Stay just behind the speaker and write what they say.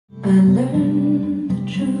I learned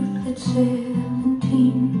the truth at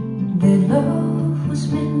 17, that love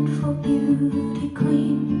was meant for beauty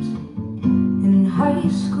queens. In high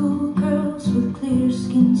school, girls with clear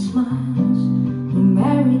skin smiles who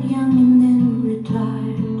married young and then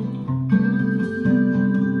retired.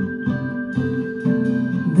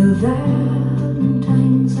 The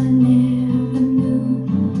Valentines I never knew,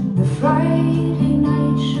 the Friday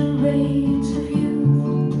night charades of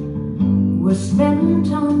youth were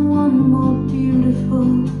spent on one more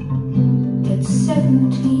beautiful. At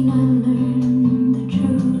 17 I learned the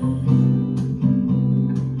truth.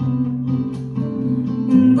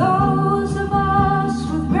 And those of us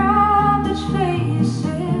with ravaged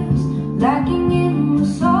faces, lacking in the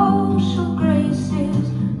social graces,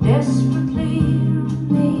 desperately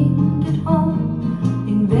remained at home,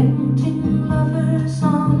 inventing lovers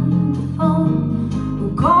on the phone who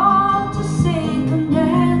called to say come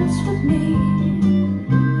dance with me,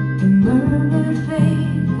 and murmured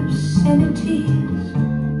vague obscenities.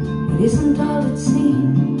 It isn't all it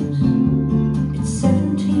seems. It's 17.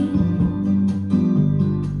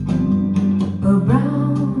 A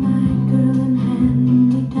brown-eyed girl in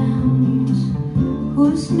hand-me-downs,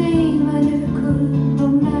 whose name I never could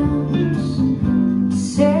pronounce,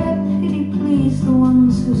 said, pity please the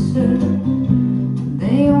ones who serve,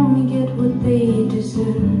 they only get what they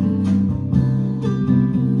deserve.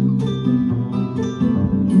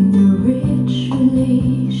 And the rich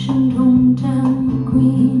relationed hometown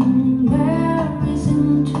queen marries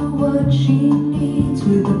into what she needs,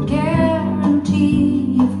 with a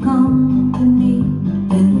guarantee of company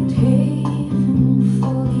and haven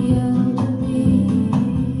for the elderly.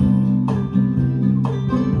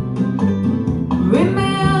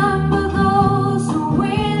 Remember those who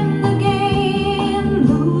win the game,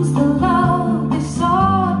 lose the love they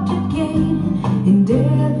sought to gain, and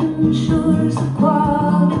ebb ensures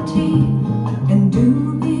equality and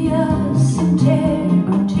dubious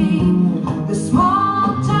integrity. The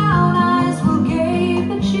small town eyes will gape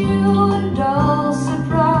at you in dull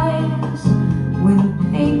surprise when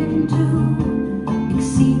payment due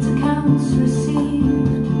exceeds accounts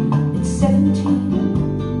received. It's 17.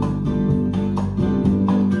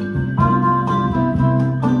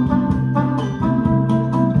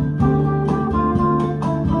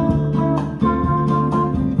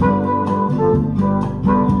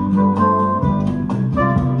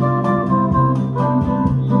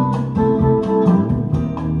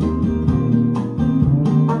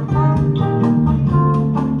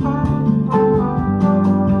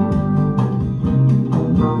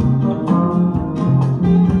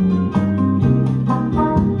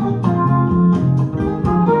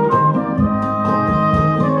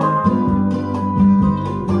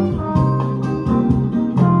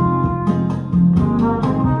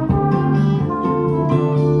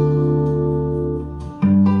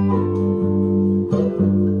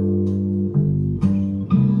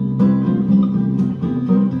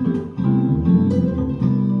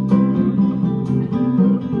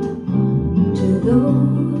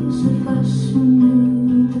 Those of us who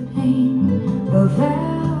knew the pain of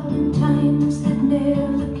Valentines that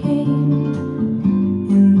never came,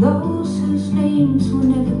 and those whose names were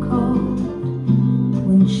never called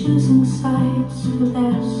when choosing sides for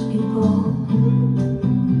basketball.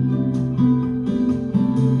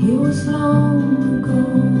 It was long ago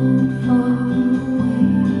and far away.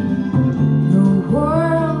 The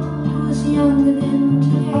world was younger than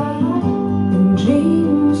today, and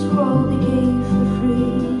dreams were all they gave for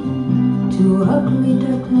free to ugly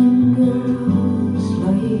duckling girls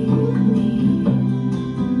like me.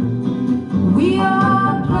 We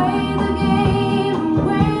all played